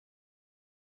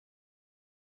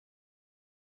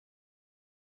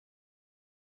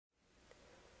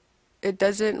it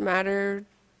doesn't matter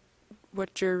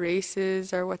what your race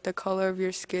is or what the color of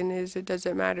your skin is. It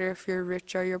doesn't matter if you're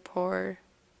rich or you're poor.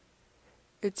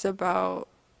 It's about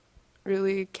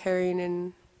really caring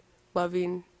and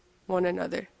loving one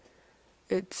another.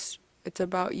 It's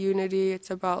about unity,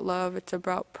 it's about love, it's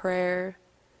about prayer.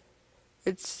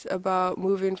 It's about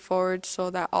moving forward so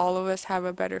that all of us have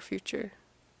a better future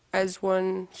as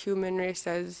one human race,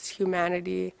 as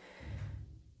humanity.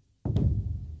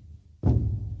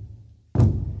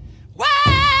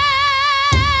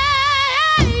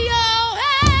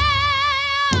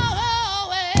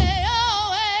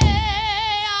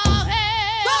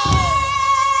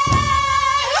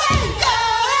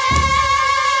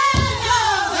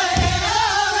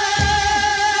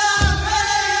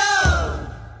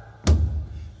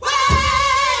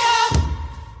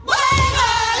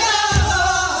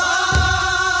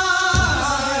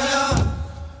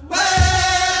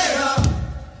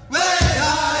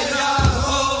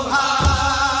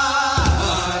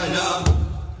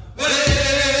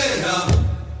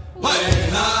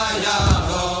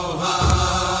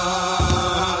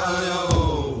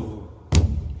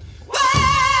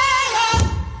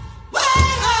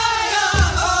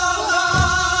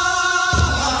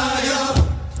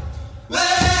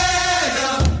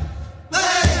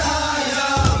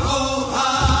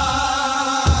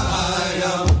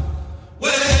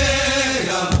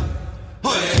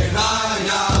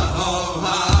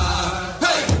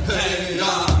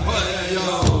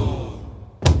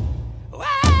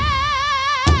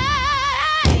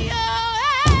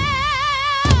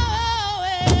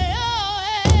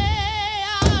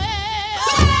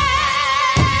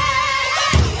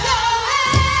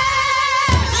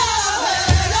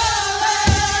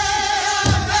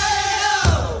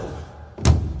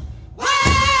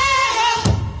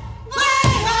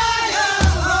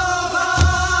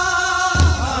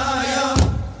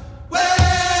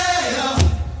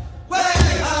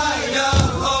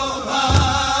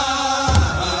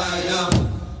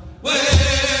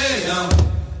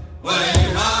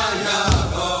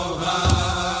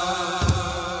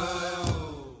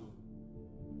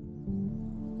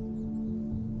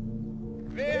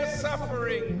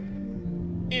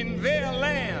 Suffering in their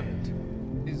land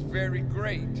is very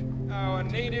great. Our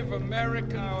Native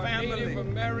American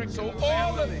family. So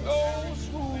all of those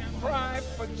who cry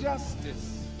for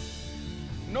justice,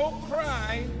 no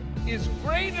cry is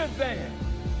greater than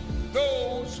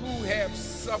those who have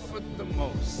suffered the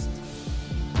most.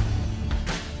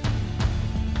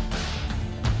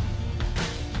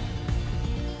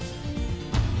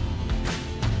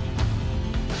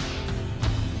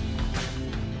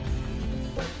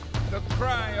 The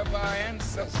cry of our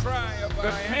ancestors,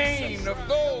 the pain of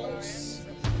those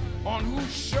on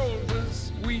whose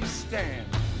shoulders we stand.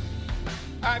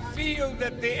 I feel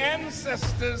that the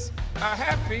ancestors are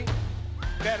happy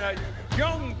that a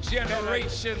young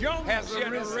generation has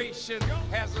arisen.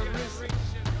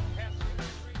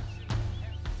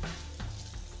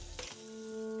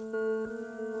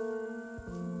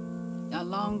 A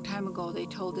long time ago, they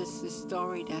told us this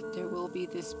story that there will be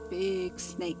this big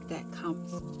snake that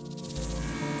comes.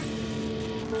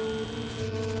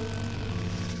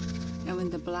 And when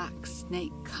the black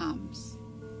snake comes,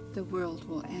 the world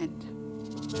will end.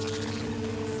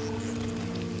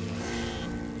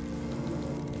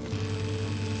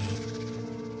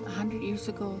 A 100 years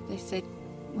ago, they said,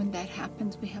 when that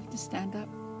happens, we have to stand up.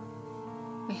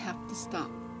 We have to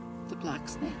stop the black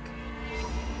snake.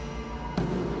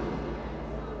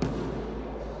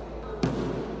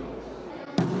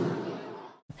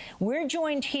 We're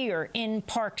joined here in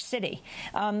Park City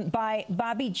by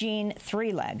Bobbi Jean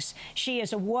Three Legs. She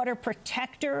is a water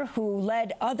protector who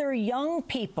led other young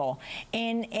people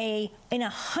in a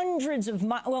hundreds of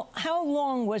miles. Well, how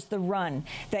long was the run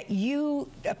that you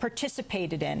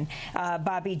participated in,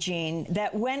 Bobbi Jean,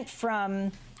 that went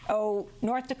from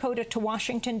North Dakota to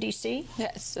Washington, D.C.?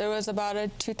 Yes, it was about a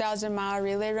 2,000-mile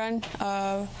relay run.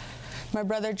 My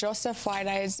brother Joseph White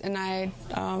Eyes and I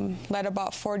led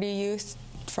about 40 youth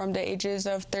from the ages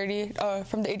of 13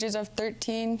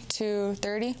 to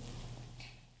 30.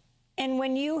 And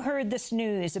when you heard this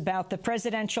news about the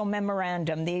presidential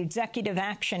memorandum, the executive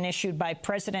action issued by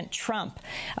President Trump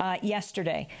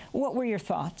yesterday, what were your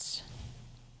thoughts?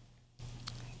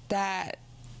 That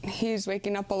he's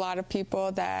waking up a lot of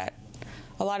people, that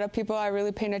a lot of people are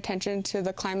really paying attention to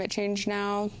the climate change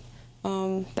now,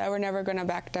 that we're never going to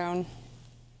back down.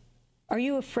 Are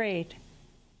you afraid?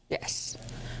 Yes.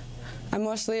 I'm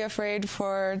mostly afraid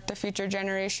for the future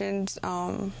generations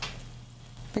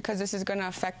because this is going to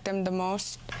affect them the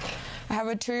most. I have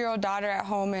a 2-year-old daughter at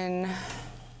home, and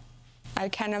I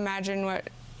can't imagine what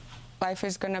life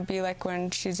is going to be like when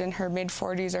she's in her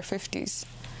mid-40s or 50s.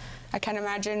 I can't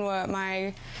imagine what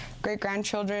my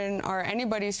great-grandchildren or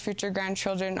anybody's future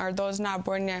grandchildren or those not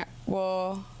born yet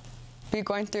will be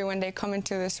going through when they come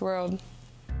into this world.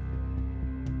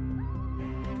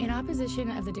 In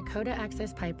opposition of the Dakota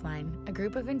Access Pipeline, a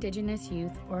group of Indigenous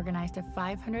youth organized a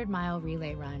 500-mile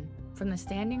relay run from the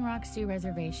Standing Rock Sioux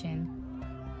Reservation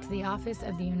to the office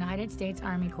of the United States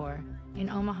Army Corps in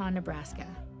Omaha, Nebraska.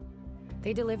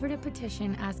 They delivered a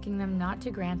petition asking them not to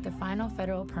grant the final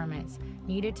federal permits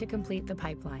needed to complete the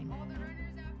pipeline.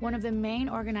 One of the main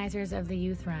organizers of the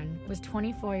youth run was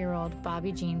 24-year-old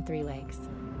Bobbi Jean Three Legs.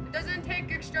 It doesn't take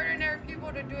extraordinary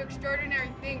people to do extraordinary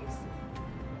things.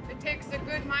 It takes a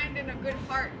good mind and a good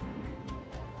heart.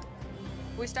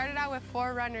 We started out with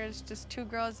 4 runners, just 2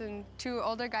 girls and 2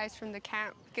 older guys from the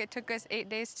camp. It took us 8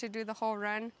 days to do the whole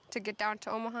run to get down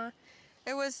to Omaha.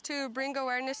 It was to bring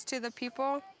awareness to the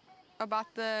people about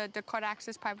the Dakota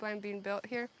Access Pipeline being built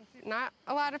here. Not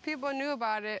a lot of people knew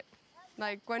about it.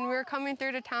 Like when we were coming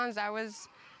through the towns, that was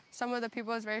some of the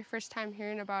people's very first time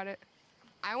hearing about it.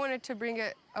 I wanted to bring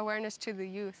awareness to the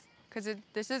youth because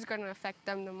this is going to affect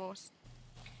them the most.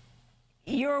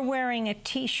 You're wearing a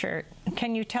T-shirt.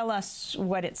 Can you tell us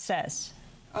what it says?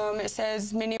 It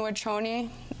says Mini Wachoni.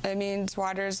 It means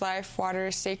water is life, water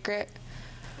is sacred.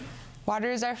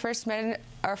 Water is our first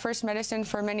medicine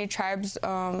for many tribes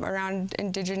around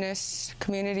Indigenous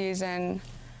communities, and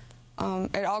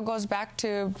it all goes back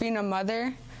to being a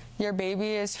mother. Your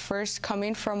baby is first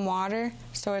coming from water,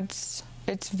 so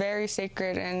it's very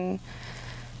sacred, and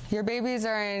your babies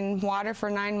are in water for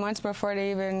 9 months before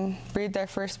they even breathe their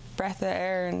first breath of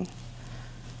air. And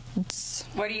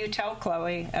what do you tell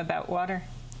Chloe about water?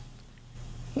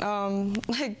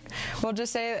 Like, I'll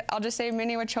just say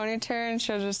Mini Wachoni to her, and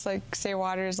she'll just like say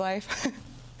water is life.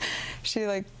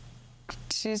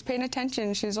 She's paying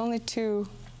attention. She's only 2.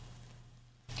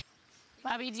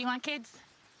 Bobbi, do you want kids?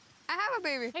 I have a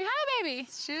baby. You have a baby?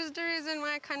 She's the reason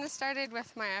why I kind of started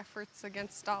with my efforts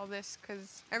against all this,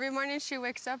 because every morning she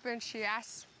wakes up and she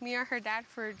asks me or her dad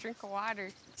for a drink of water.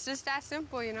 It's just that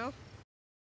simple, you know?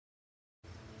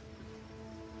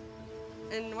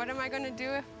 And what am I going to do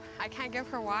if I can't give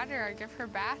her water or give her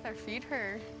bath or feed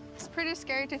her? It's pretty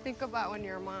scary to think about when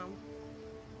you're a mom.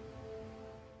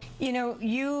 You know,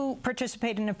 you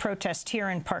participate in a protest here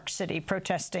in Park City,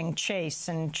 protesting Chase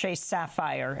and Chase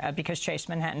Sapphire because Chase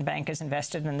Manhattan Bank is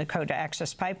invested in the Dakota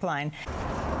Access Pipeline.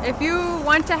 If you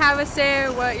want to have a say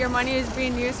what your money is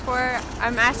being used for,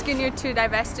 I'm asking you to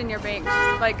divest in your bank,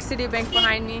 like Citibank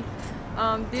behind me.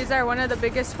 These are one of the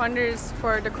biggest funders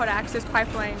for Dakota Access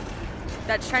Pipeline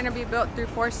that's trying to be built through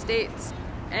 4 states.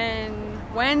 And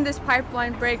when this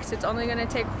pipeline breaks, it's only going to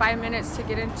take 5 minutes to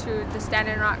get into the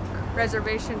Standing Rock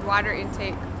Reservation water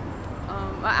intake.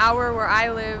 An hour where I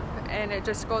live, and it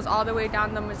just goes all the way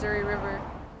down the Missouri River.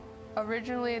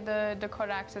 Originally, the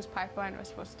Dakota Access Pipeline was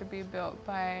supposed to be built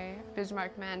by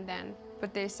Bismarck-Mandan,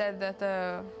 but they said that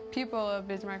the people of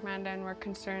Bismarck-Mandan were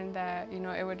concerned that, you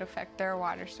know, it would affect their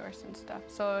water source and stuff.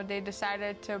 So they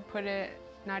decided to put it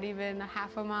not even a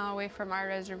half a mile away from our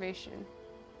reservation.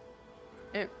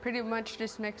 It pretty much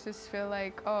just makes us feel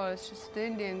like, oh, it's just the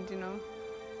Indians, you know?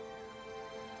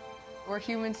 We're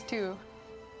humans too.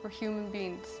 We're human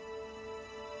beings.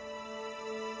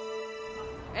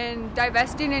 And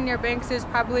divesting in your banks is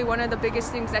probably one of the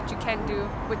biggest things that you can do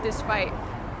with this fight,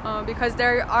 because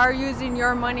they are using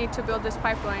your money to build this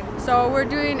pipeline. So we're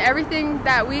doing everything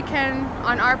that we can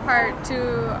on our part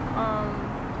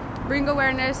to bring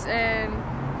awareness, and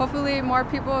hopefully more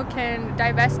people can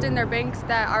divest in their banks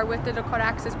that are with the Dakota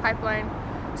Access Pipeline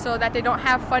so that they don't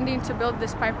have funding to build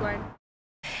this pipeline.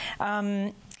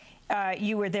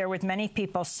 You were there with many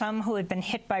people, some who had been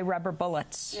hit by rubber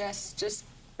bullets. Yes, just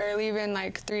barely even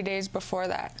like 3 days before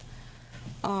that.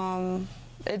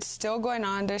 It's still going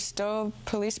on. There's still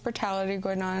police brutality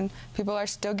going on. People are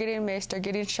still getting maced or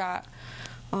getting shot.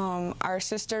 Our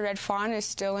sister Red Fawn is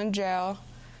still in jail.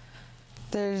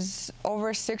 There's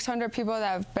over 600 people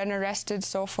that have been arrested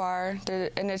so far,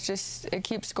 and it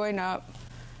keeps going up.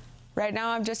 Right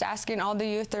now, I'm just asking all the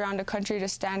youth around the country to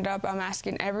stand up. I'm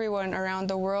asking everyone around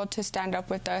the world to stand up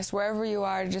with us. Wherever you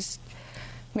are, just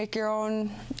make your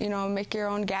own, make your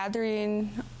own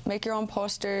gathering, make your own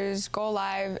posters, go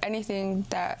live, anything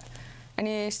that,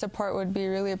 any support would be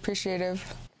really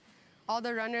appreciative. All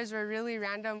the runners were really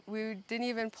random. We didn't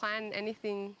even plan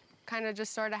anything, kind of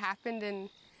just sort of happened, and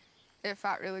it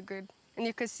felt really good. And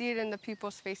you could see it in the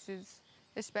people's faces,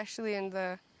 especially in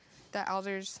the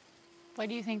elders. What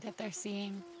do you think that they're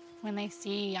seeing when they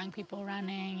see young people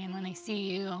running, and when they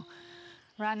see you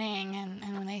running,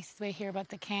 and when they hear about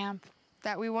the camp?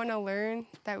 that we want to learn,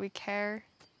 that we care,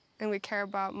 and we care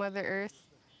about Mother Earth,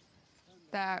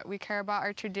 that we care about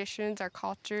our traditions, our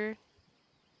culture,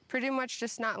 pretty much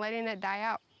just not letting it die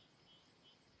out.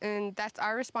 And that's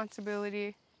our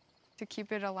responsibility to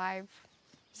keep it alive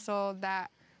so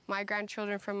that my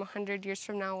grandchildren from 100 years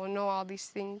from now will know all these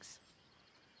things.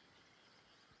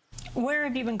 Where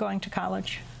have you been going to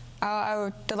college?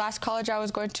 The last college I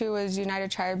was going to was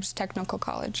United Tribes Technical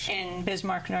College. In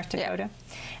Bismarck, North Dakota?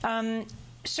 Yeah.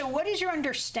 So what is your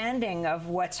understanding of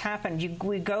what's happened?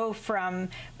 We go from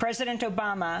President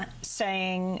Obama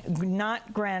saying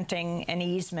not granting an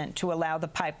easement to allow the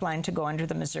pipeline to go under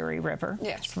the Missouri River,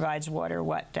 yes, which provides water,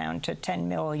 down to 10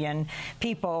 million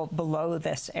people below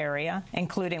this area,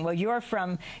 including, well,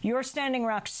 you're Standing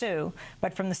Rock Sioux,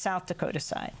 but from the South Dakota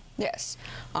side. Yes.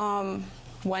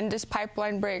 When this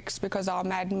pipeline breaks, because all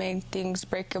man-made things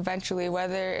break eventually,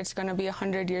 whether it's going to be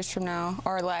 100 years from now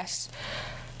or less,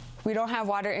 we don't have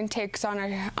water intakes on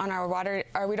our water,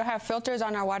 or we don't have filters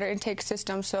on our water intake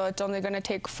system, so it's only going to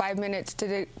take 5 minutes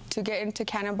to get into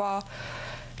Cannonball,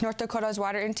 North Dakota's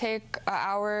water intake, an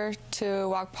hour to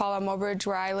Waupaula, Mobridge,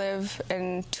 where I live,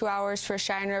 and 2 hours for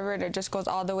Cheyenne River that just goes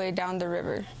all the way down the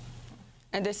river.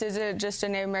 And this isn't just a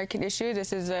Native American issue,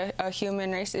 this is a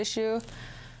human race issue.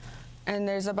 And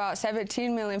there's about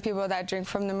 17 million people that drink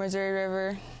from the Missouri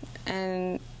River,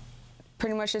 and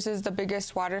pretty much this is the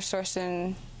biggest water source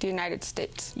in the United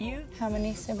States. How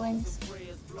many siblings?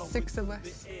 6 of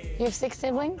us. You have 6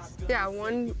 siblings? Yeah,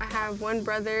 I have 1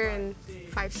 brother and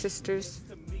 5 sisters.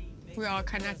 We all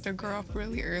kind of have to grow up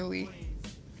really early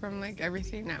from like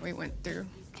everything that we went through.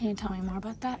 Can you tell me more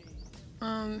about that?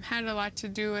 Had a lot to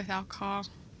do with alcohol.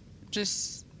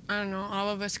 Just, I don't know, all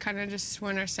of us kind of just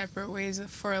went our separate ways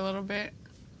for a little bit.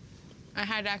 I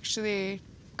had actually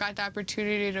got the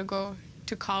opportunity to go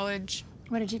to college.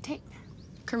 What did you take?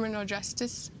 Criminal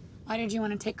justice. Why did you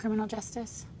want to take criminal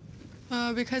justice?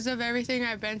 Because of everything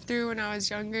I've been through when I was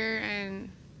younger and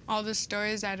all the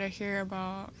stories that I hear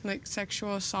about like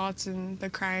sexual assaults and the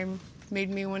crime made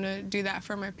me want to do that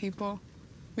for my people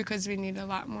because we need a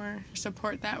lot more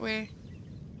support that way.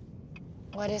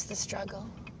 What is the struggle?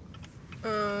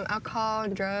 Alcohol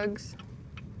and drugs,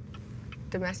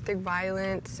 domestic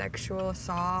violence, sexual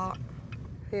assault,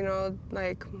 you know,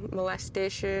 like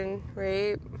molestation,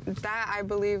 rape. That, I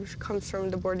believe, comes from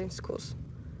the boarding schools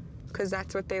because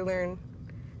that's what they learn.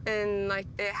 And, like,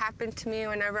 it happened to me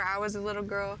whenever I was a little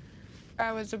girl.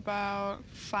 I was about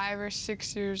 5 or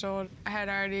 6 years old. I had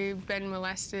already been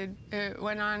molested. It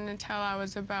went on until I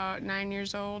was about 9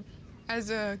 years old.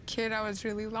 As a kid, I was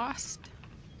really lost.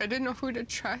 I didn't know who to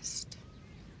trust.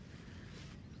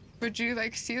 Would you,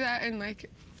 like, see that in, like,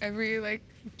 every, like,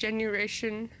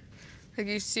 generation? Like,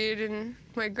 you see it in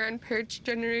my grandparents'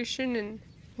 generation and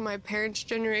my parents'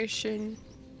 generation,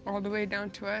 all the way down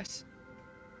to us.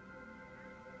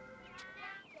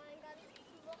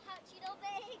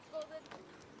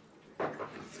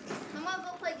 I'm gonna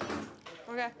go play games.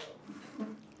 Okay.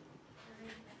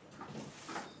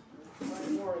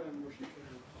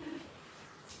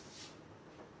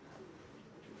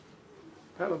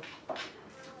 Hello.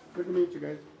 Good to meet you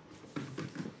guys.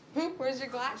 Where's your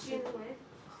glass?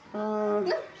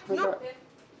 I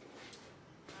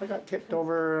got tipped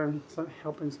over and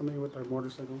helping somebody with their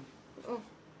motorcycle. Oh.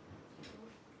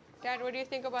 Dad, what do you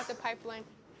think about the pipeline?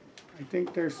 I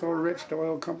think they're so rich, the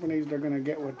oil companies, they're going to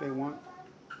get what they want.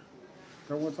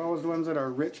 It's always the ones that are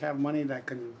rich have money that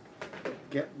can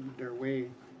get their way.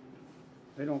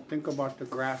 They don't think about the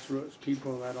grassroots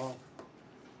people at all.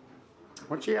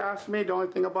 When she asked me, the only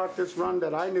thing about this run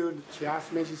that I knew, she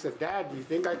asked me, she said, Dad, do you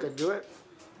think I could do it?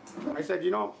 I said,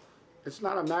 you know, it's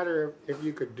not a matter if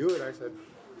you could do it. I said,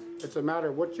 it's a matter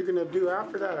of what you're going to do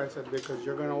after that. I said, because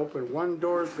you're going to open one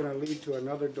door, it's going to lead to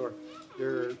another door.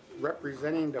 You're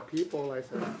representing the people. I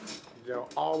said, they'll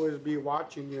always be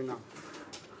watching you now.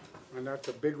 And that's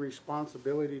a big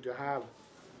responsibility to have.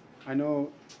 I know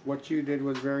what you did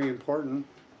was very important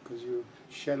because you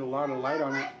shed a lot of light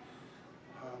on it.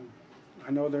 I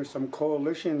know there's some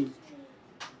coalitions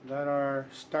that are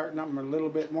starting up a little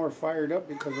bit more fired up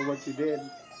because of what you did.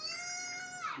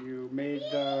 You made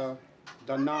the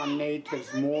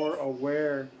non-natives more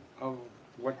aware of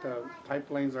what the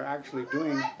pipelines are actually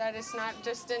doing. That it's not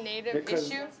just a native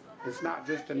issue? It's not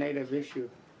just a native issue.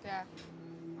 Yeah.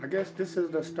 I guess this is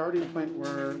the starting point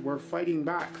where we're fighting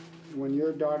back. When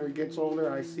your daughter gets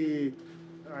older, I see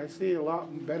a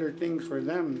lot better things for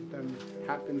them than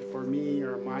happened for me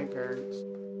or my parents.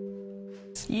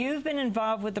 You've been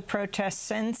involved with the protests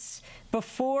since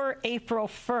before April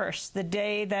 1st, the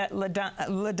day that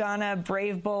LaDonna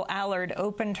Brave Bull Allard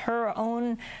opened her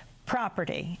own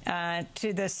property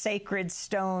to the Sacred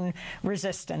Stone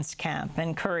Resistance Camp,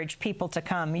 encourage people to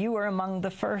come. You were among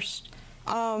the first.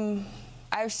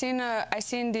 I've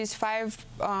seen these 5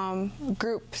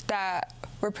 groups that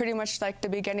were pretty much like the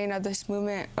beginning of this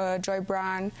movement. Joy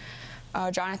Braun,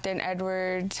 Jonathan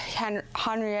Edwards,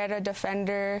 Henrietta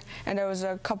Defender, and there was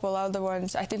a couple other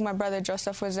ones. I think my brother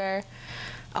Joseph was there.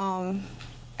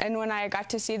 And when I got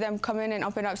to see them come in and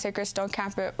open up Sacred Stone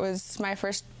Camp, it was my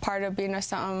first part of being a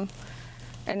something,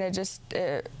 and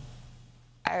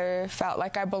I felt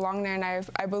like I belonged there, and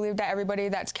I believe that everybody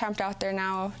that's camped out there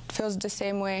now feels the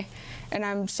same way. And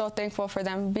I'm so thankful for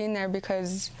them being there,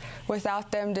 because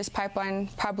without them, this pipeline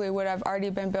probably would have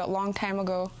already been built a long time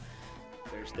ago.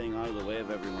 They're staying out of the way of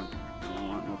everyone. They don't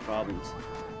want no problems.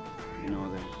 You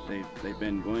know, they've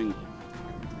been going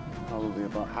probably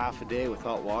about half a day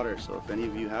without water. So if any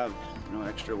of you have, you know,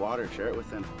 extra water, share it with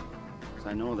them, because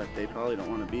I know that they probably don't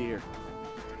want to be here.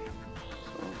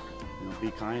 So, you know,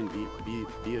 be kind,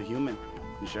 be a human,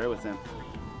 and share with them.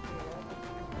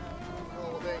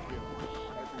 Oh, well, thank you.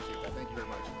 I appreciate that. Thank you very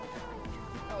much.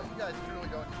 Oh, you guys truly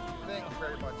don't. Thank you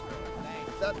very much.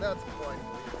 That's the point.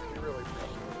 We really appreciate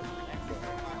it.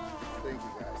 Thank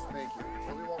you, guys. Thank you.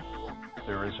 So we won't.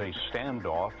 There is a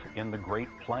standoff in the Great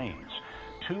Plains.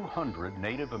 200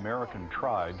 Native American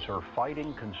tribes are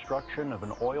fighting construction of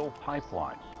an oil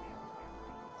pipeline.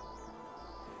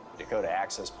 Dakota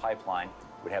Access Pipeline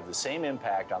would have the same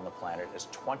impact on the planet as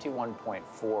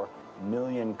 21.4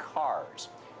 million cars.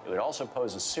 It would also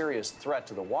pose a serious threat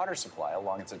to the water supply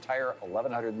along its entire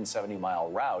 1,170-mile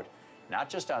route, not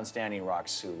just on Standing Rock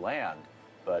Sioux land,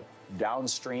 but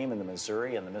downstream in the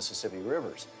Missouri and the Mississippi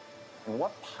rivers. In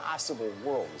what possible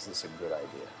world is this a good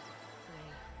idea?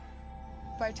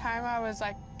 By the time I was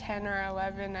like 10 or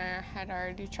 11, I had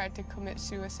already tried to commit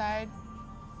suicide.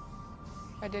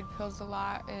 I did pills a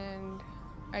lot, and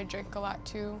I drank a lot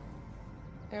too.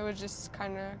 It was just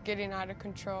kind of getting out of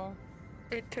control.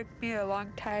 It took me a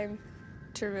long time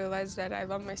to realize that I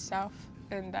love myself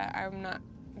and that I'm not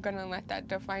gonna let that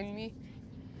define me.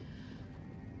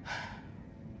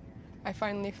 I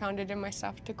finally found it in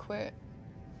myself to quit.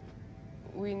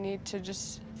 We need to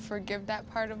just forgive that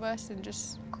part of us and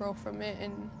just grow from it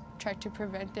and try to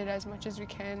prevent it as much as we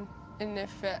can. And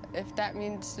if that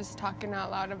means just talking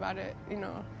out loud about it, you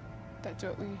know, that's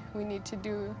what we need to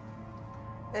do.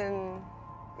 And,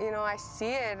 you know, I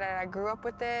see it, and I grew up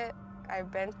with it,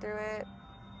 I've been through it,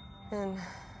 and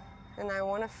I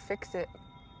want to fix it.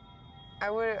 I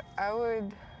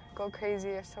would go crazy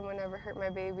if someone ever hurt my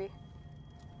baby.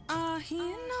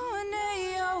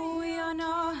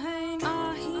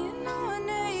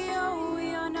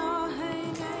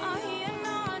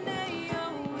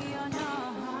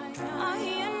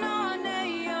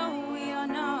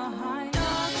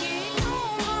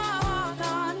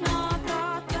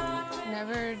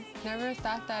 Never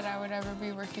thought that I would ever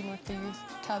be working with the youth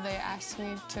till they asked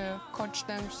me to coach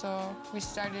them. So we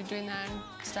started doing that and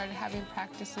started having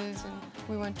practices, and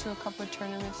we went to a couple of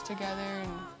tournaments together,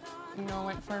 and you know,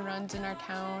 went for runs in our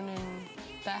town, and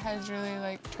that has really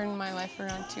like turned my life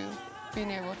around too,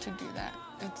 being able to do that.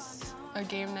 It's a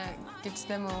game that gets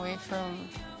them away from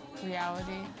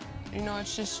reality. You know,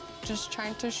 it's just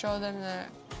trying to show them that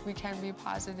we can be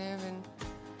positive, and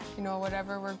you know,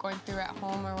 whatever we're going through at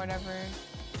home or whatever,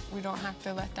 we don't have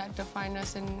to let that define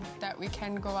us, and that we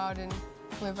can go out and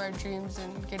live our dreams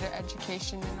and get an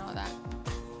education and all that.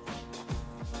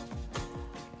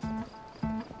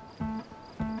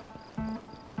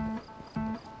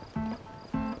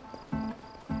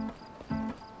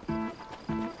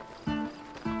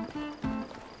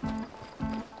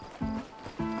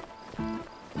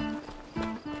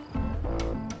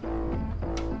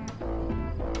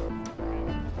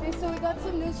 Okay, so we got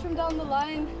some news from down the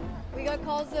line. We got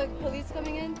calls of police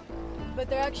coming in, but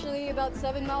they're actually about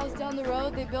 7 miles down the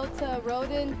road. They built a road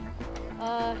in,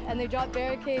 and they dropped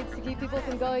barricades to keep people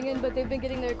from going in, but they've been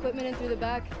getting their equipment in through the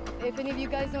back. If any of you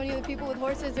guys know any of the people with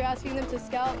horses, they're asking them to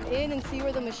scout in and see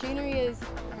where the machinery is.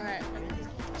 All right,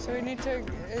 so we need to,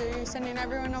 are you sending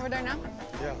everyone over there now?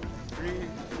 Yeah,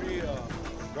 three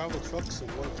gravel trucks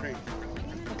and 1 train.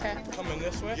 Okay. Coming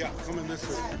this way? Yeah, coming this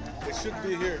way. They should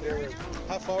be here. They were,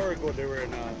 half hour ago, they were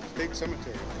in State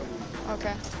Cemetery.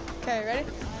 Okay. Okay, ready?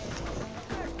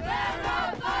 Stand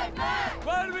up, fight back!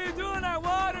 What are we doing? Our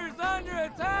water's under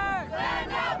attack!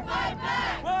 Stand up, fight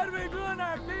back! What are we doing?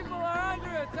 Our people are under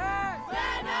attack!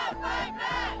 Stand up, fight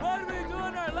back! What are we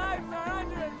doing? Our lives are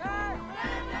under attack!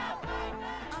 Stand up, fight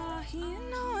back!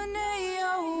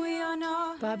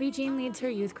 Bobbi Jean leads her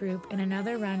youth group in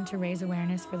another run to raise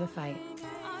awareness for the fight.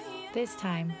 This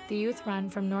time, the youth run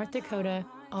from North Dakota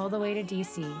all the way to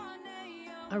D.C.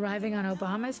 arriving on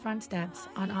Obama's front steps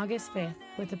on August 5th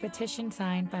with a petition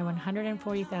signed by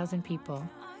 140,000 people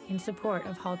in support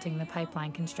of halting the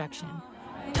pipeline construction.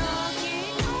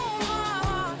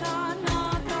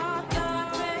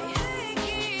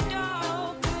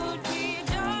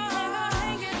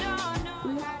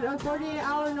 A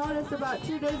 48-hour notice about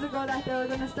 2 days ago that they were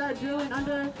going to start drilling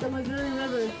under the Missouri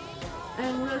River,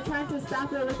 and we were trying to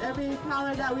stop it with every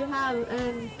power that we have,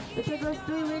 and it took us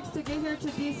 3 weeks to get here to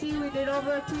DC. We did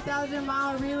over a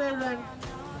 2,000-mile relay run.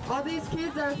 All these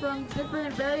kids are from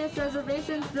different various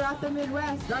reservations throughout the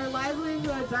Midwest. Our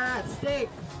livelihoods are at stake,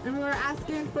 and we were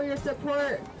asking for your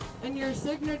support and your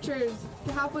signatures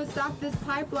to help us stop this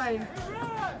pipeline.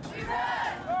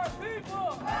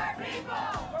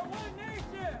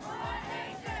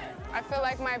 I feel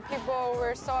like my people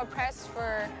were so oppressed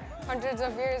for hundreds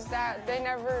of years that they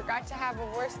never got to have a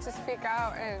voice to speak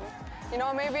out. And, you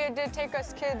know, maybe it did take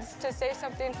us kids to say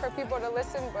something for people to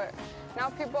listen, but now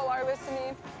people are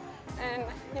listening. And,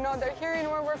 you know, they're hearing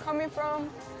where we're coming from.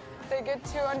 They get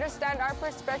to understand our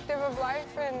perspective of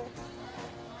life. And,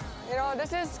 you know,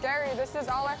 this is scary. This is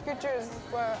all our futures.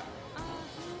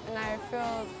 And I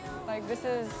feel like this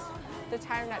is the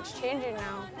time that's changing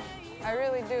now. I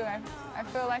really do. I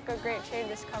feel like a great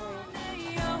change is coming.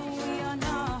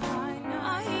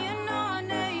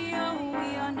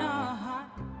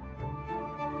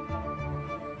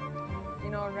 You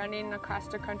know, running across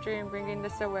the country and bringing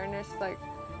this awareness, like,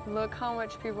 look how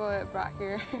much people it brought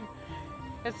here.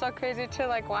 It's so crazy to,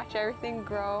 like, watch everything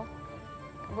grow.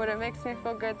 But it makes me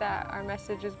feel good that our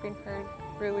message is being heard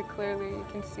really clearly. You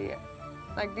can see it.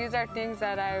 Like, these are things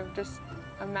that I've just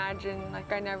imagined,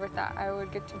 like, I never thought I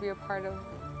would get to be a part of.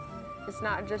 It's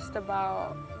not just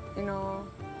about, you know,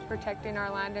 protecting our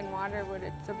land and water, but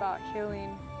it's about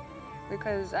healing.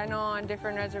 Because I know on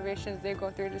different reservations, they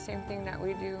go through the same thing that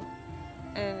we do.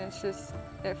 And it's just,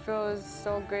 it feels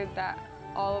so good that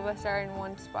all of us are in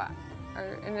one spot.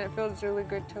 And it feels really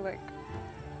good to, like,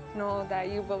 know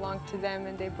that you belong to them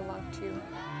and they belong to you.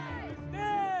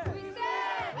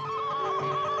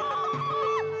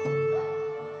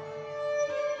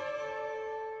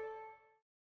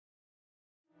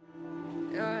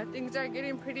 Things are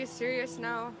getting pretty serious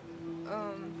now.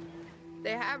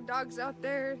 They have dogs out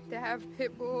there. They have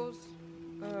pit bulls,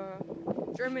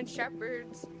 German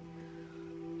shepherds.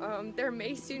 They're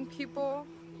macing people.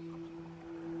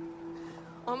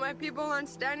 All my people on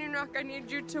Standing Rock, I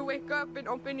need you to wake up and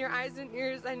open your eyes and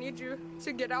ears. I need you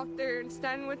to get out there and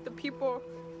stand with the people.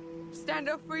 Stand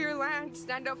up for your land.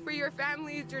 Stand up for your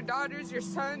families, your daughters, your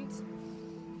sons.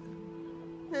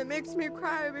 It makes me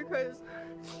cry because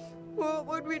what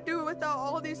would we do without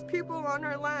all these people on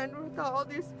our land, without all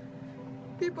these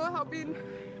people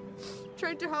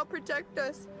trying to help protect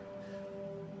us?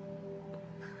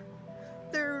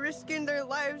 They're risking their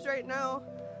lives right now,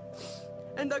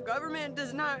 and the government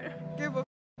does not give a f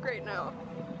right now.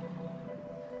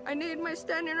 I need my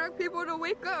Standing Rock people to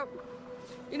wake up.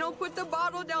 You know, put the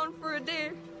bottle down for a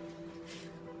day.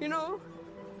 You know,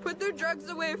 put their drugs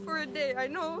away for a day. I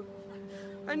know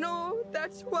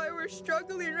that's why we're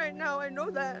struggling right now. I know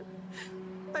that.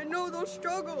 I know those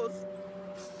struggles.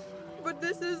 But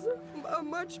this is a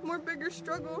much more bigger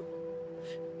struggle.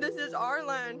 This is our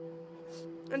land.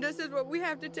 And this is what we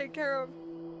have to take care of.